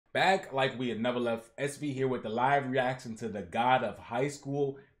Back like we had never left. SV here with the live reaction to the God of High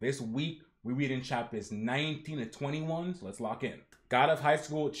School. This week we read in chapters 19 to 21. So let's lock in. God of High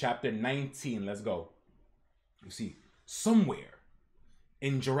School, chapter 19. Let's go. You see, somewhere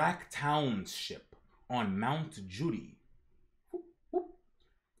in Jarak Township on Mount Judy.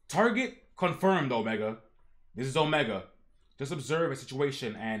 Target confirmed, Omega. This is Omega. Just observe a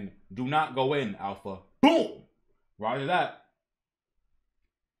situation and do not go in, Alpha. Boom! Roger that.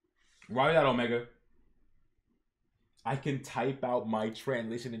 Roger that, Omega. I can type out my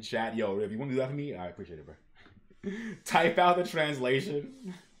translation in chat. Yo, if you want to do that for me, I appreciate it, bro. Type out the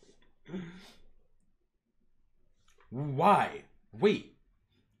translation. Why? Wait.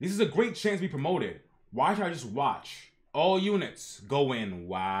 This is a great chance to be promoted. Why should I just watch? All units go in.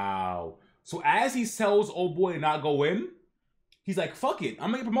 Wow. So as he tells old boy to not go in, he's like, fuck it.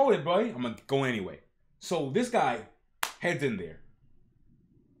 I'm gonna get promoted, bro. I'm gonna go in anyway. So this guy heads in there.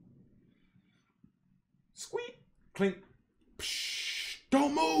 Squeak. Clink. Psh,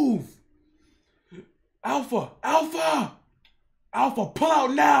 don't move. Alpha. Alpha. Alpha, pull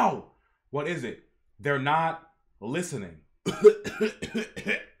out now. What is it? They're not listening.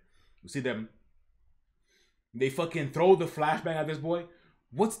 You see them? They fucking throw the flashbang at this boy.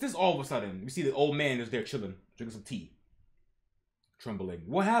 What's this all of a sudden? You see the old man is there chilling, drinking some tea. Trembling.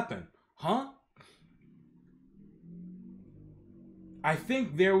 What happened? Huh? I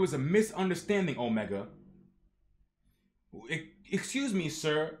think there was a misunderstanding, Omega. Excuse me,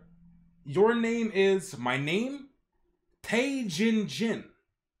 sir. Your name is... My name? Tae Jin Jin.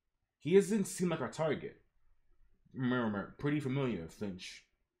 He doesn't seem like our target. Murmur. Pretty familiar, Finch.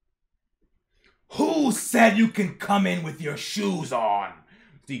 Who said you can come in with your shoes on?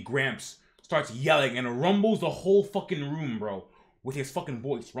 See, Gramps starts yelling and rumbles the whole fucking room, bro. With his fucking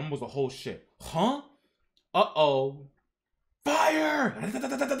voice. Rumbles the whole shit. Huh? Uh-oh. Fire!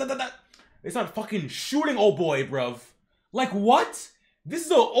 They start fucking shooting old boy, bruv. Like, what? This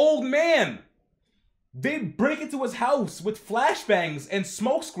is an old man. They break into his house with flashbangs and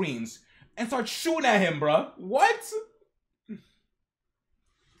smoke screens and start shooting at him, bruh. What?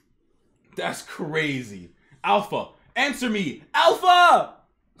 That's crazy. Alpha, answer me. Alpha!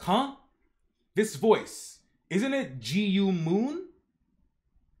 Huh? This voice, isn't it G.U. Moon?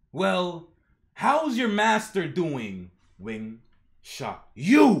 Well, how's your master doing? Wing, shot.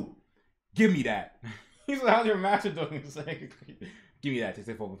 You! Give me that. He's like, how's your master doing? Give me that. Take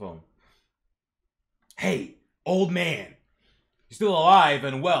the phone. Hey, old man. You're still alive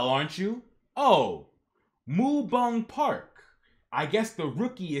and well, aren't you? Oh, Mu Bung Park. I guess the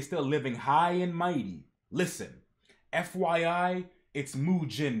rookie is still living high and mighty. Listen, FYI, it's Mu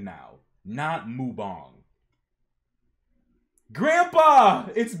Jin now, not Mu Bong. Grandpa,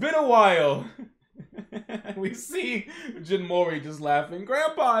 it's been a while. We see Jin Mori just laughing.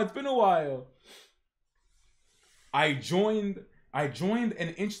 Grandpa, it's been a while. I joined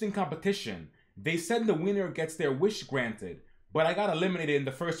an interesting competition. They said the winner gets their wish granted, but I got eliminated in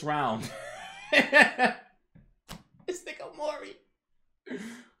the first round. This nigga Mori.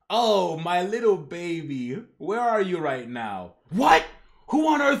 Oh, my little baby. Where are you right now? What? Who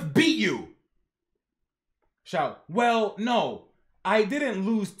on earth beat you? Shout. Well, no. I didn't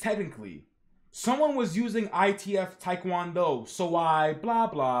lose technically. Someone was using ITF Taekwondo, so I blah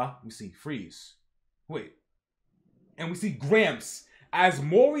blah. We see freeze. Wait. And we see Gramps. As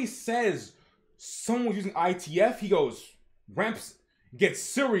Mori says someone was using ITF, he goes, Gramps gets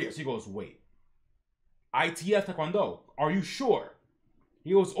serious. He goes, wait. ITF Taekwondo, are you sure?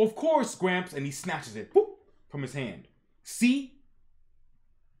 He goes, of course, Gramps, and he snatches it whoop, from his hand. See?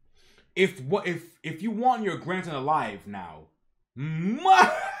 If you want your grandson alive now,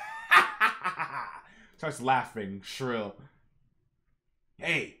 starts laughing shrill.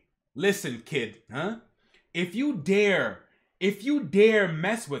 Hey, listen, kid, huh? If you dare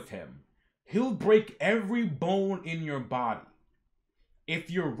mess with him, he'll break every bone in your body.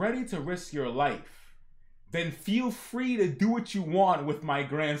 If you're ready to risk your life, then feel free to do what you want with my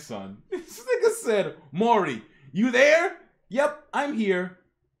grandson. This nigga said, Mori, you there? Yep, I'm here.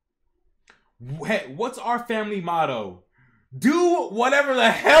 Hey, what's our family motto? Do whatever the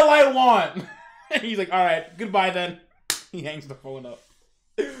hell I want. He's like, all right, goodbye then. He hangs the phone up.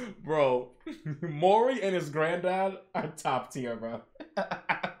 Bro, Mori and his granddad are top tier, bro.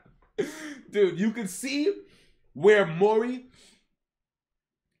 Dude, you can see where Mori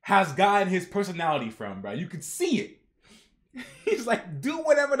has gotten his personality from, bro. You can see it. He's like, do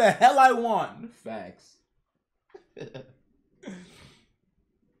whatever the hell I want. Facts.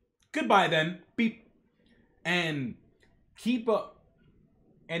 Goodbye then. Beep. And keep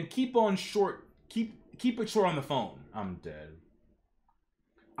it short on the phone. I'm dead.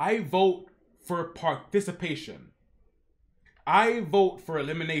 I vote for participation. I vote for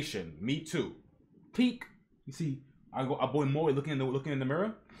elimination. Me too. Peek. You see, our boy Maury looking in the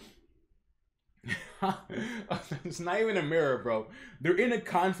mirror. It's not even a mirror, bro. They're in a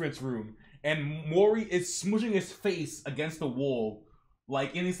conference room, and Maury is smooshing his face against the wall,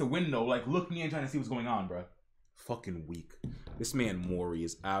 like against the window, like looking in, trying to see what's going on, bro. Fucking weak. This man Maury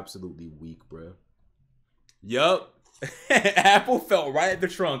is absolutely weak, bro. Yup. Apple fell right at the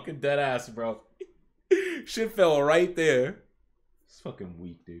trunk. Dead ass, bro. Shit fell right there. It's fucking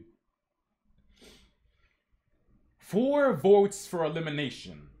weak, dude. 4 votes for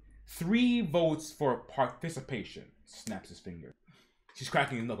elimination. 3 votes for participation. Snaps his finger. She's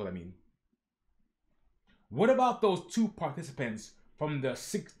cracking his knuckle, I mean. What about those 2 participants from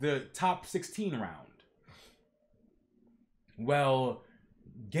the top 16 round? Well,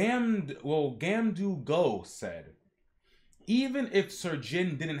 Gamdu Go said, even if Sir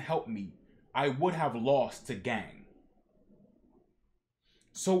Jin didn't help me, I would have lost to Gang.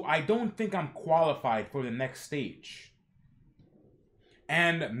 So I don't think I'm qualified for the next stage.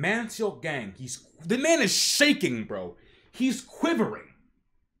 And Manseok Gang, the man is shaking, bro. He's quivering.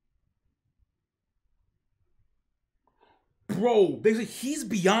 Bro, basically, he's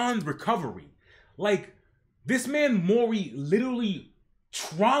beyond recovery. Like, this man Maury literally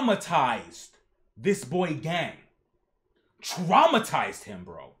traumatized this boy Gang. Traumatized him,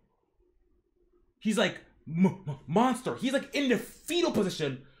 bro. He's like, monster. He's like in the fetal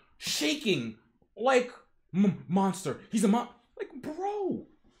position, shaking like monster. He's a like, bro,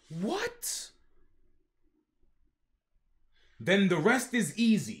 what? Then the rest is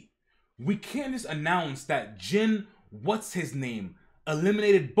easy. We can't just announce that Jin, what's his name,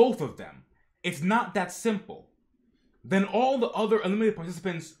 eliminated both of them. It's not that simple. Then all the other eliminated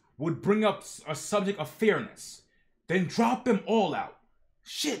participants would bring up a subject of fairness. Then drop them all out.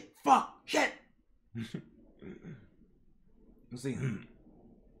 Shit, fuck, shit. Let's see.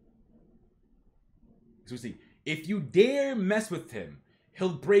 So see, if you dare mess with him,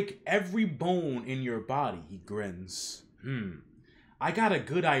 he'll break every bone in your body. He grins. I got a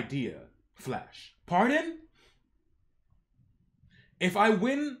good idea, Flash. Pardon? If I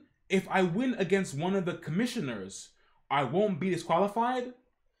win against one of the commissioners, I won't be disqualified.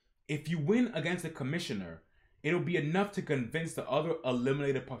 If you win against the commissioner, it'll be enough to convince the other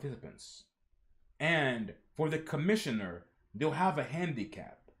eliminated participants. And for the commissioner, they'll have a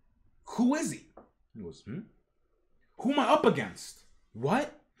handicap. Who is he? He goes, Who am I up against?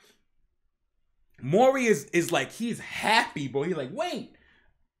 What? Maury is like, he's happy, bro. He's like, wait,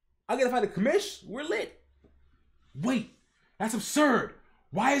 I gotta fight the commish? We're lit. Wait, that's absurd.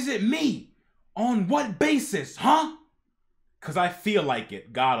 Why is it me? On what basis, huh? Cause I feel like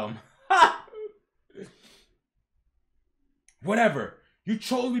it. Got him. Whatever. You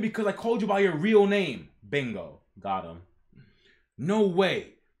chose me because I called you by your real name. Bingo. Got him. No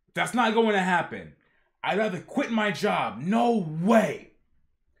way. That's not going to happen. I'd rather quit my job. No way.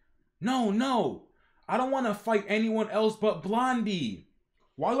 No. I don't want to fight anyone else but Blondie.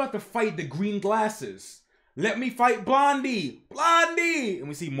 Why do I have to fight the green glasses? Let me fight Blondie. Blondie. And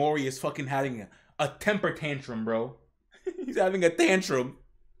we see Maury is fucking having a temper tantrum, bro. He's having a tantrum.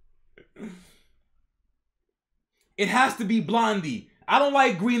 It has to be Blondie. I don't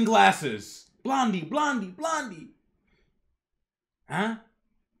like green glasses. Blondie. Huh?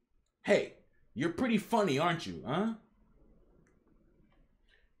 Hey, you're pretty funny, aren't you, huh?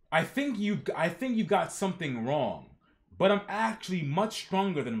 I think you got something wrong, but I'm actually much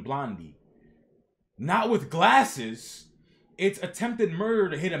stronger than Blondie. Not with glasses. It's attempted murder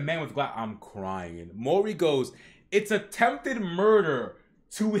to hit a man with glasses. I'm crying. Maury goes, it's attempted murder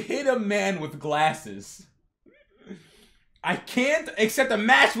to hit a man with glasses. I can't accept a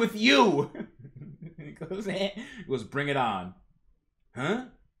match with you. He goes, bring it on. Huh?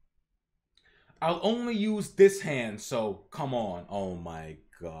 I'll only use this hand, so come on. Oh my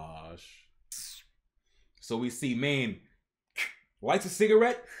gosh. So we see Maine lights a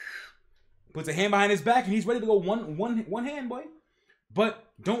cigarette, puts a hand behind his back, and he's ready to go one hand, boy.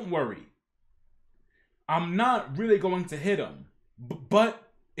 But don't worry. I'm not really going to hit him.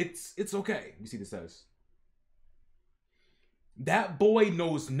 But it's okay. You see this says. That boy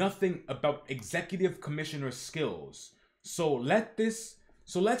knows nothing about executive commissioner skills. So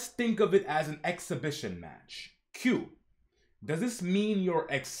let's think of it as an exhibition match. Q. Does this mean you're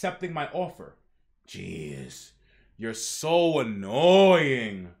accepting my offer? Jeez. You're so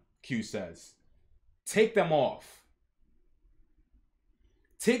annoying, Q says. Take them off.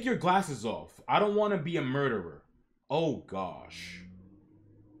 Take your glasses off. I don't want to be a murderer. Oh gosh.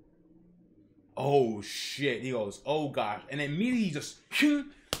 oh shit. He goes, oh gosh. And then immediately he just,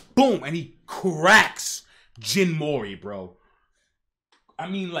 boom, and he cracks Jin Mori, bro. I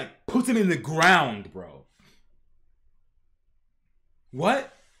mean, like, puts him in the ground, bro.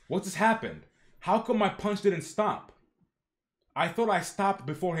 What? What just happened? How come my punch didn't stop? I thought I stopped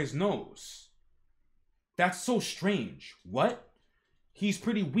before his nose. That's so strange. What? He's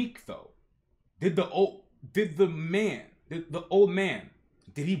pretty weak, though. Did the old man,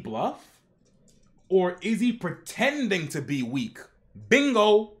 did he bluff? Or is he pretending to be weak?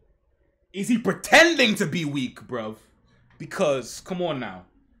 Bingo! Is he pretending to be weak, bruv? Because, come on now.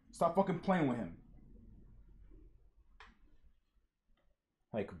 Stop fucking playing with him.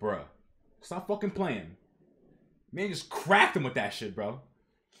 Like, bruh. Stop fucking playing. Man just cracked him with that shit, bro.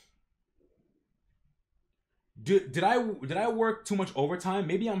 Did I work too much overtime?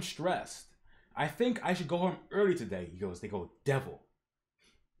 Maybe I'm stressed. I think I should go home early today. He goes, they go, devil.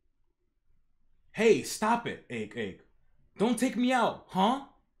 Hey, stop it, Egg. Don't take me out, huh?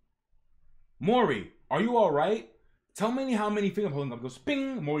 Mori, are you alright? Tell me how many fingers I'm holding up. He goes,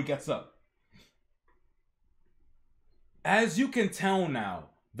 ping, Mori gets up. As you can tell now,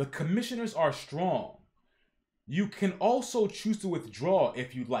 the commissioners are strong. You can also choose to withdraw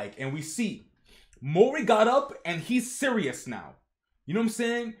if you like. And we see, Mori got up and he's serious now. You know what I'm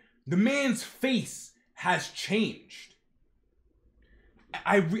saying? The man's face has changed.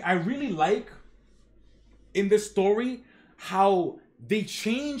 I really like in this story how they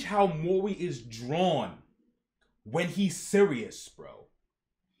change how Mori is drawn when he's serious, bro.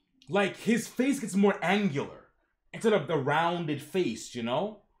 Like, his face gets more angular instead of the rounded face, you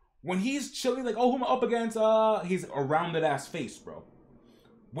know? When he's chilling, like, oh, who am I up against? He's a rounded ass face, bro.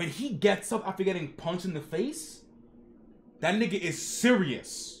 When he gets up after getting punched in the face, that nigga is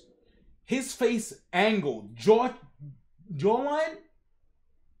serious. His face angled, jawline.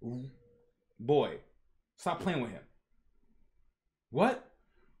 Boy, stop playing with him. What?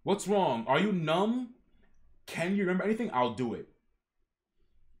 What's wrong? Are you numb? Can you remember anything? I'll do it.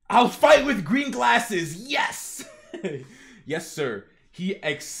 I'll fight with green glasses. Yes. Yes, sir. He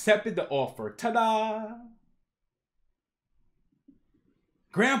accepted the offer. Ta-da!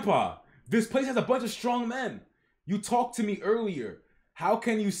 Grandpa, this place has a bunch of strong men. You talked to me earlier. How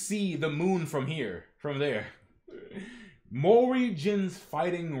can you see the moon from here? From there. Mori Jin's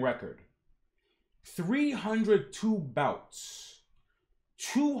fighting record. 302 bouts.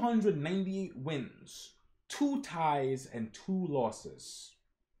 298 wins. 2 ties and 2 losses.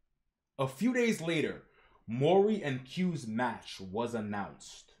 A few days later, Mori and Q's match was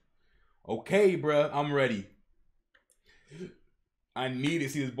announced. Okay, bruh, I'm ready. I need to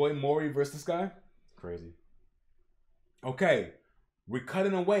see this boy Mori versus this guy. Crazy. Okay, we're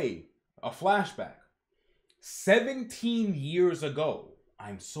cutting away. A flashback. 17 years ago.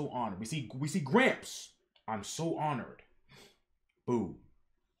 I'm so honored. We see Gramps. I'm so honored. Boom.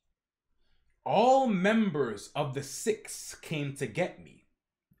 All members of the Six came to get me.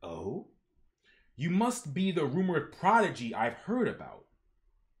 Oh? You must be the rumored prodigy I've heard about.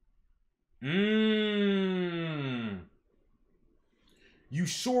 You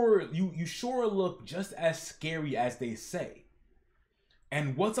sure look just as scary as they say.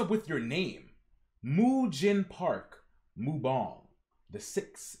 And what's up with your name? Mu Jin Park, Mu Bong, the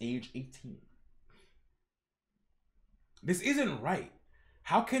 6, age 18. This isn't right.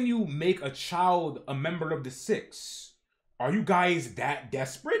 How can you make a child a member of the 6? Are you guys that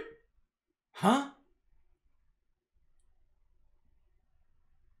desperate? Huh?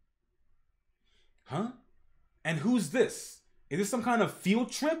 Huh? And who's this? Is this some kind of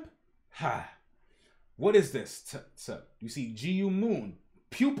field trip? Ha. What is this? You see, Ji-Yu Moon,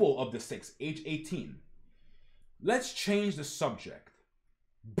 pupil of the 6, age 18. Let's change the subject.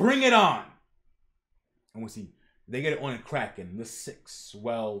 Bring it on! And we see, they get it on and cracking, the 6.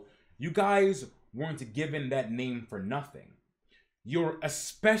 Well, you guys weren't given that name for nothing. You're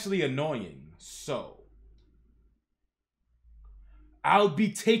especially annoying, so I'll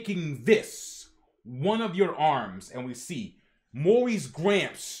be taking this, one of your arms, and we see Mori's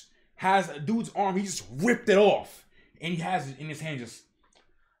Gramps has a dude's arm, he just ripped it off, and he has it in his hand just,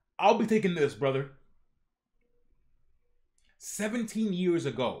 I'll be taking this, brother. 17 years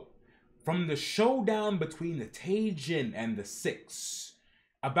ago, from the showdown between the Taijin and the 6,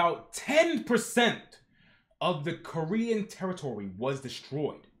 about 10% of the Korean territory was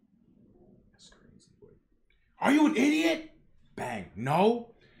destroyed. That's crazy, boy. Are you an idiot? Bang.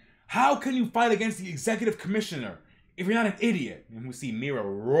 No. How can you fight against the executive commissioner if you're not an idiot? And we see Mira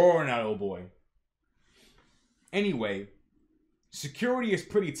roaring at old boy. Anyway, security is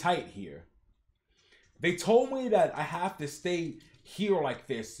pretty tight here. They told me that I have to stay here like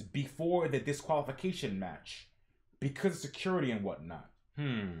this before the disqualification match. Because of security and whatnot.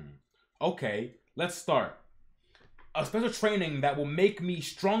 Okay, let's start. A special training that will make me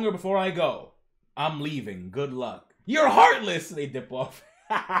stronger before I go. I'm leaving. Good luck. You're heartless! They dip off.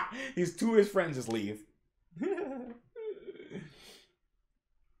 His two of his friends just leave.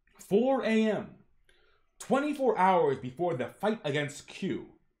 4 a.m. 24 hours before the fight against Q.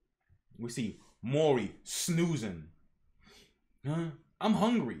 We see Mori snoozing. Huh? I'm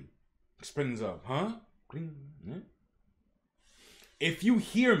hungry. Springs up. Huh? If you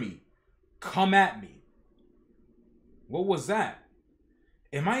hear me, come at me. What was that?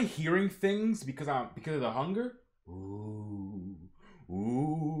 Am I hearing things because of the hunger? Ooh.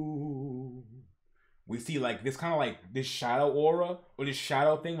 Ooh. We see like this kind of like this shadow aura or this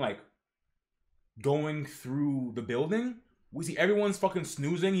shadow thing like going through the building. We see everyone's fucking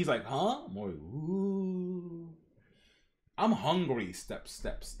snoozing. He's like, huh? Mori, ooh. I'm hungry. Step,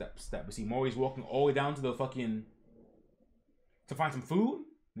 step, step, step. We see Mori's walking all the way down to the fucking to find some food.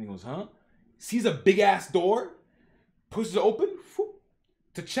 And he goes, huh? Sees a big ass door. Pushes it open. Whoop.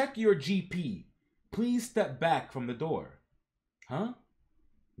 To check your GP, please step back from the door. Huh?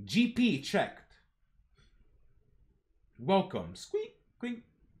 GP checked. Welcome. Squeak, clink,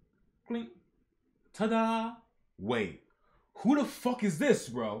 clink. Ta-da. Wait. Who the fuck is this,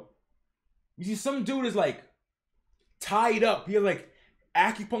 bro? You see some dude is like tied up. He has like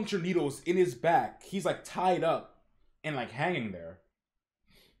acupuncture needles in his back. He's like tied up and like hanging there.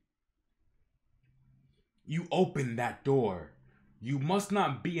 You open that door. You must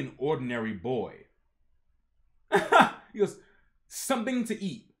not be an ordinary boy. He goes, something to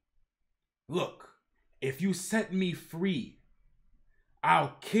eat. Look, if you set me free,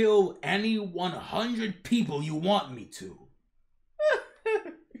 I'll kill any 100 people you want me to.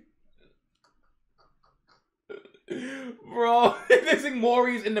 Bro, this thing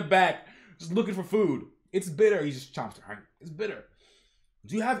Mori's in the back, just looking for food. It's bitter. He just chomps it. It's bitter.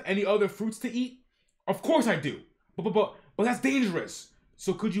 Do you have any other fruits to eat? Of course I do. But that's dangerous.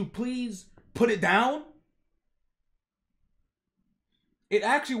 So could you please put it down? It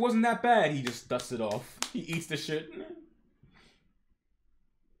actually wasn't that bad. He just dusts it off. He eats the shit.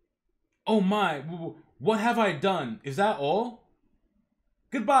 Oh my, what have I done? Is that all?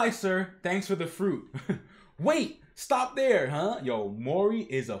 Goodbye, sir. Thanks for the fruit. Wait, stop there, huh? Yo, Mori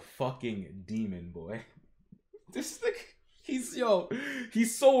is a fucking demon, boy. This thing, he's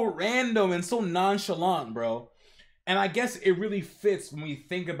so random and so nonchalant, bro. And I guess it really fits when we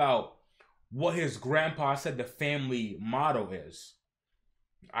think about what his grandpa said the family motto is.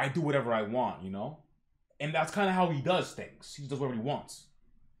 I do whatever I want, you know? And that's kind of how he does things. He does whatever he wants.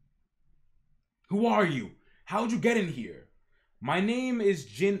 Who are you? How'd you get in here? My name is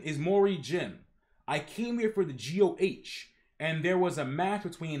Mori Jin. I came here for the GOH. And there was a match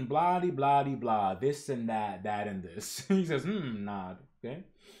between blah blah blah, this and that and this. He says, nod, okay?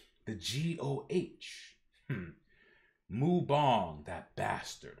 The GOH. Mu Bong, that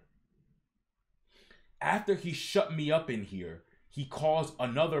bastard. After he shut me up in here, he caused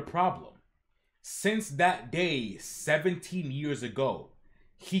another problem. Since that day, 17 years ago,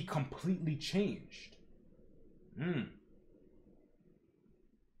 he completely changed.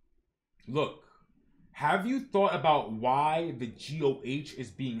 Look, have you thought about why the GOH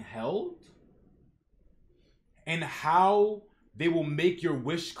is being held? And how they will make your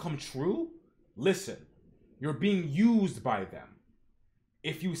wish come true? Listen, you're being used by them.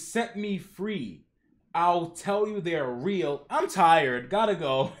 If you set me free, I'll tell you they're real. I'm tired. Gotta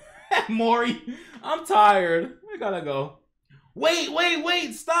go. Mori, I'm tired. I gotta go.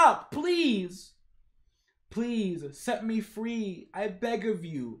 Wait. Stop. Please. Please, set me free. I beg of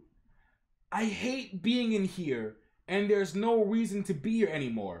you. I hate being in here, and there's no reason to be here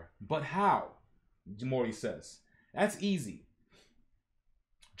anymore. But how? Mori says. That's easy.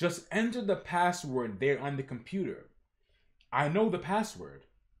 Just enter the password there on the computer. I know the password.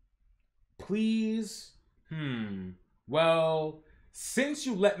 Please? Well, since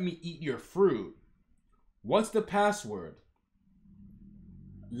you let me eat your fruit, what's the password?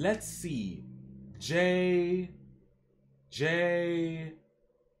 Let's see.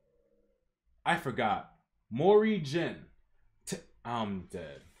 I forgot. Mori Jin. I'm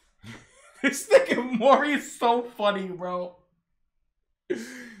dead. This nigga Mori is so funny, bro.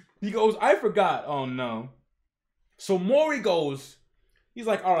 He goes, I forgot. Oh no. So Mori goes, he's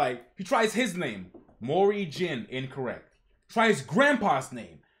like, alright. He tries his name. Mori Jin, incorrect. Tries grandpa's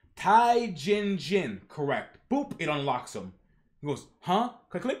name. Tai Jin, correct. Boop, it unlocks him. He goes, huh?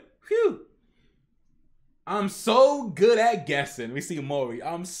 Click. Phew. I'm so good at guessing. We see Mori.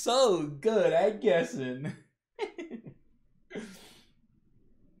 I'm so good at guessing.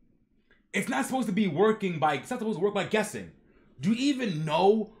 It's not supposed to be working by, it's not supposed to work by guessing. Do you even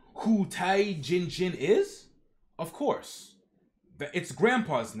know who Tai Jin Jin is? Of course. It's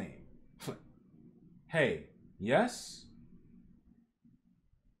Grandpa's name. Hey, yes?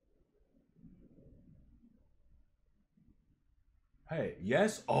 Hey,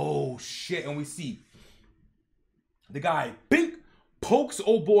 yes? Oh, shit. And we see the guy, bink, pokes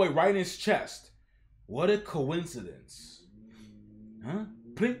old boy right in his chest. What a coincidence. Huh?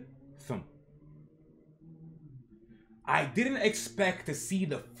 Blink, thump. I didn't expect to see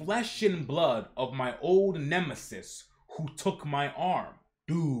the flesh and blood of my old nemesis who took my arm.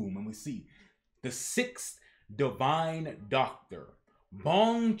 Doom. And we see the sixth divine doctor,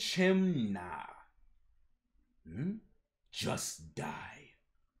 Bong Chim Na. Just die.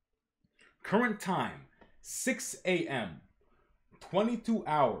 Current time, 6 a.m. 22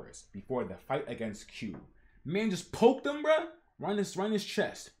 hours before the fight against Q. Man just poked him, bruh. Right in his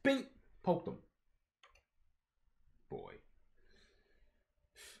chest. Bink. Poked him. Boy.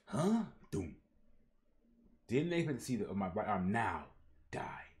 Huh? Doom. Didn't expect to see my right arm now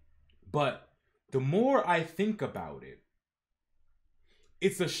die. But the more I think about it,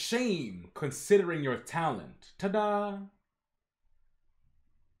 it's a shame considering your talent. Ta-da!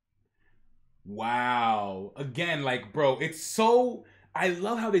 Wow. Again, like, bro, it's so... I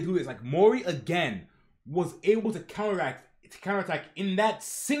love how they do this. Like, Mori, again, was able to counterattack in that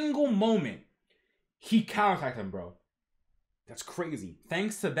single moment. He counterattacked him, bro. That's crazy.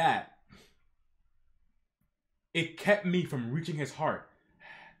 Thanks to that, it kept me from reaching his heart.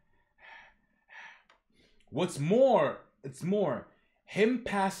 What's more, him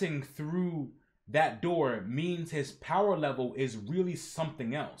passing through that door means his power level is really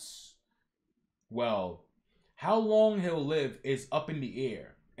something else. Well, how long he'll live is up in the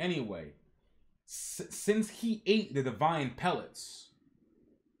air. Anyway, since he ate the divine pellets,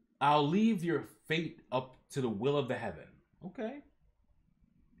 I'll leave your fate up to the will of the heaven. Okay.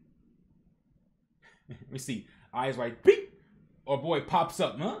 Let me see. Eyes right. Beep! Or boy pops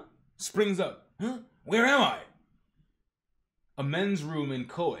up, huh? Springs up. Huh? Where am I? A men's room in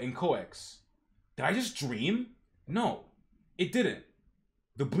Coex. Did I just dream? No, it didn't.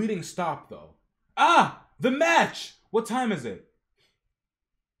 The bleeding stopped though. Ah! The match! What time is it?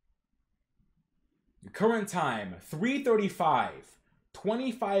 The current time, 3:35.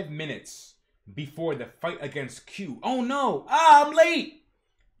 25 minutes before the fight against Q. Oh no! Ah, I'm late!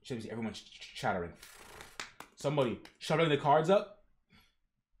 Everyone's chattering. Somebody shuffling the cards up.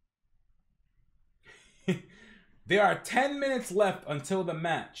 There are 10 minutes left until the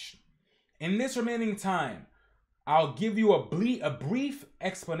match. In this remaining time, I'll give you a brief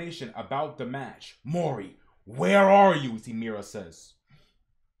explanation about the match. Mori, where are you? Mira says.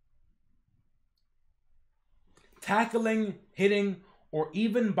 Tackling, hitting, or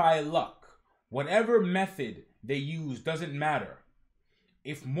even by luck, whatever method they use doesn't matter.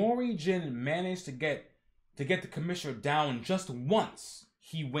 If Mori Jin managed to get the commissioner down just once,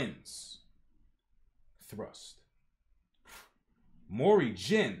 he wins. Thrust. Mori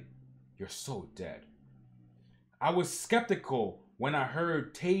Jin, you're so dead. I was skeptical when I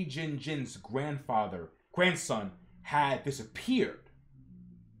heard Tai Jin Jin's grandson had disappeared.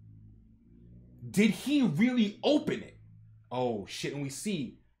 Did he really open it? Oh shit, and we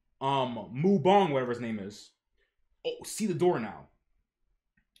see Mu Bong, whatever his name is. Oh, see the door now.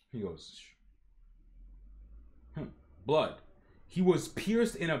 He goes, blood. He was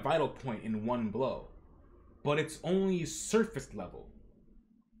pierced in a vital point in one blow, but it's only surface level.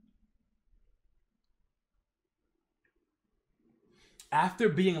 After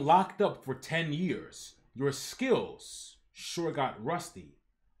being locked up for 10 years, your skills sure got rusty.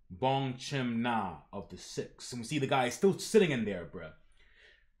 Bong Chim Na of the Six. And we see the guy still sitting in there, bruh.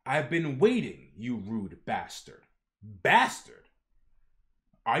 I've been waiting, you rude bastard. Bastard?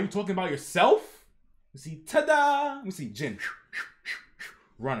 Are you talking about yourself? We see, ta-da! We see Jin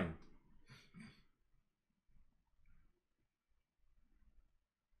running.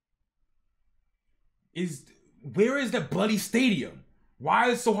 Where is the bloody stadium? Why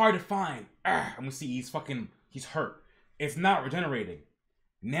is it so hard to find? I'm gonna see he's hurt. It's not regenerating.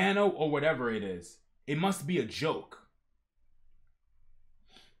 Nano or whatever it is. It must be a joke.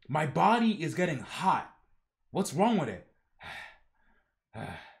 My body is getting hot. What's wrong with it?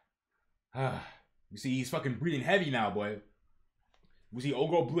 You see, he's fucking breathing heavy now, boy. We see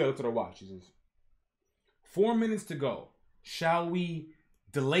old girl Blue looks at her watch. She says, 4 minutes to go. Shall we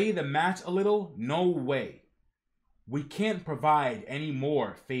delay the match a little? No way. We can't provide any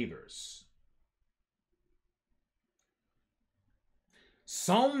more favors.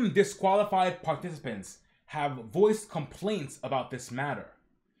 Some disqualified participants have voiced complaints about this matter.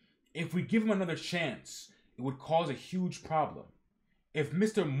 If we give him another chance, it would cause a huge problem. If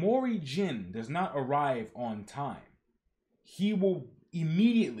Mr. Mori Jin does not arrive on time, he will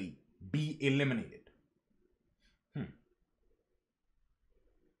immediately be eliminated.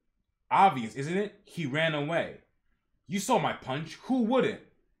 Obvious, isn't it? He ran away. You saw my punch. Who wouldn't?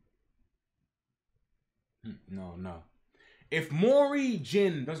 No. If Mori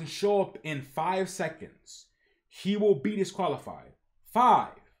Jin doesn't show up in 5 seconds, he will be disqualified. 5,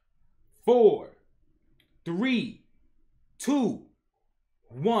 4, 3, 2,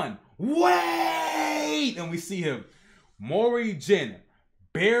 1. Wait! And we see him. Mori Jin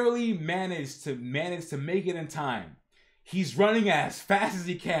barely managed to make it in time. He's running as fast as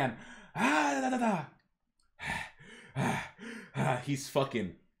he can. He's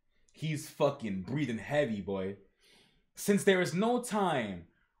fucking breathing heavy, boy. Since there is no time,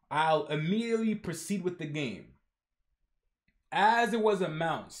 I'll immediately proceed with the game. As it was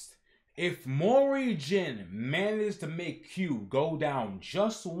announced, if Mori Jin manages to make Q go down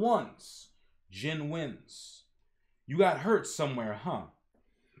just once, Jin wins. You got hurt somewhere, huh?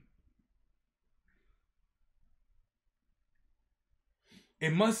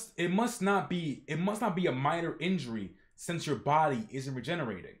 It must not be a minor injury since your body isn't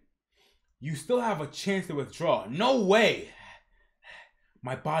regenerating. You still have a chance to withdraw. No way!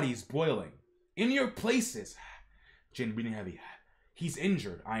 My body is boiling. In your places. Jin breathing heavy. He's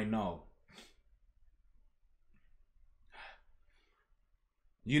injured, I know.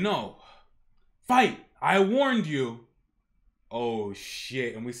 You know. Fight! I warned you! Oh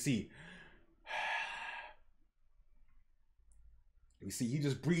shit, and we see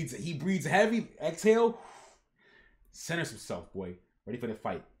he breathes heavy, exhale, centers himself, boy, ready for the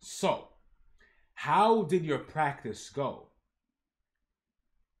fight. So, how did your practice go?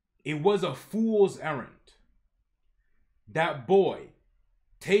 It was a fool's errand. That boy,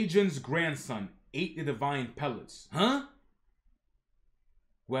 Taejun's grandson, ate the divine pellets, huh?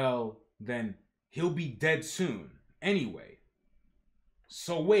 Well, then he'll be dead soon, anyway.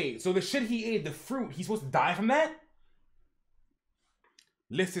 So wait, so the shit he ate, the fruit, he's supposed to die from that?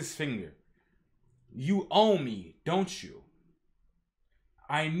 Lifts his finger. You owe me, don't you?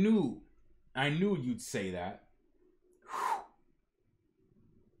 I knew you'd say that.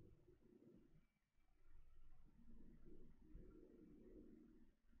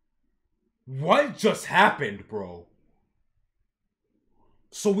 What just happened, bro?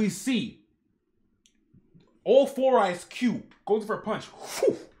 So we see all Four Eyes Q goes for a punch.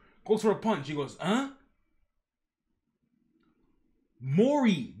 Goes for a punch. He goes, huh?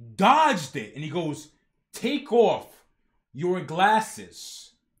 Mori dodged it, and he goes, take off your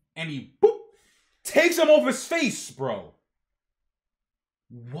glasses. And he boop, takes them off his face, bro.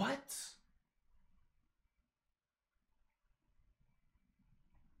 What?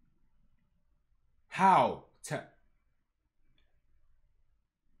 How?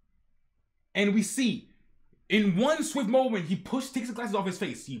 And we see, in one swift moment, he takes the glasses off his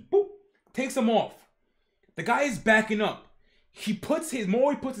face. He boop, takes them off. The guy is backing up.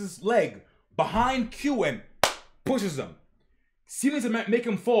 Mori puts his leg behind Q and pushes him, seeming to make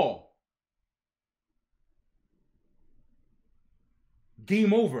him fall.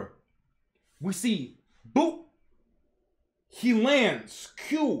 Game over. We see, boop, he lands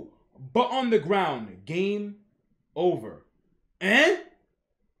Q, but on the ground. Game over. And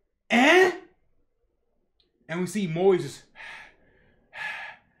we see Mori just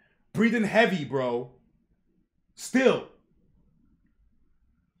breathing heavy, bro. Still.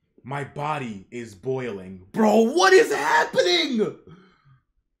 My body is boiling. Bro, what is happening?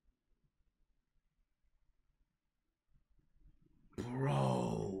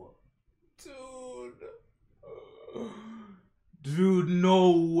 Bro. Dude,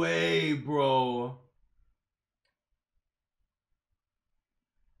 no way, bro.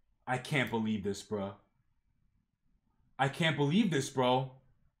 I can't believe this, bro. I can't believe this, bro.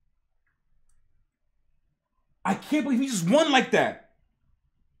 I can't believe he just won like that.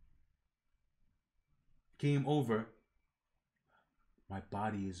 Game over. My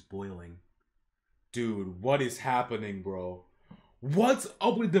body is boiling. Dude, what is happening, bro? What's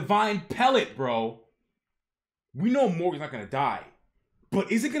up with Divine Pellet, bro? We know Mori's not gonna die.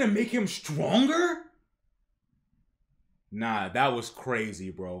 But is it gonna make him stronger? Nah, that was crazy,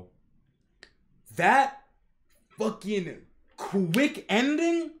 bro. That fucking quick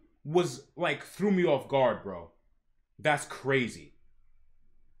ending was like threw me off guard, bro. That's crazy.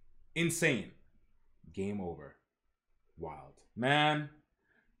 Insane. Game over. Wild. Man,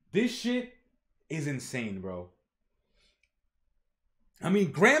 this shit is insane, bro. I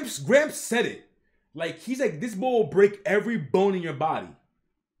mean, Gramps said it. Like, he's like, this ball will break every bone in your body.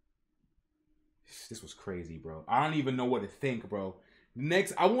 This was crazy, bro. I don't even know what to think, bro.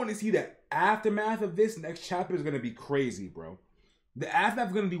 Next, I want to see the aftermath of this. Next chapter is going to be crazy, bro. The aftermath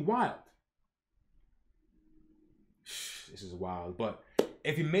is going to be wild. This is wild. But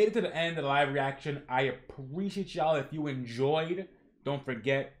if you made it to the end of the live reaction, I appreciate y'all. If you enjoyed, don't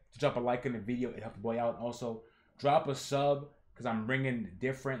forget to drop a like in the video. It helps the boy out. Also, drop a sub because I'm bringing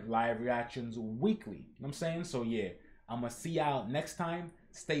different live reactions weekly. You know what I'm saying? So, yeah, I'm going to see y'all next time.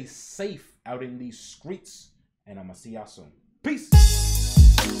 Stay safe out in these streets, and I'm going to see y'all soon. Peace.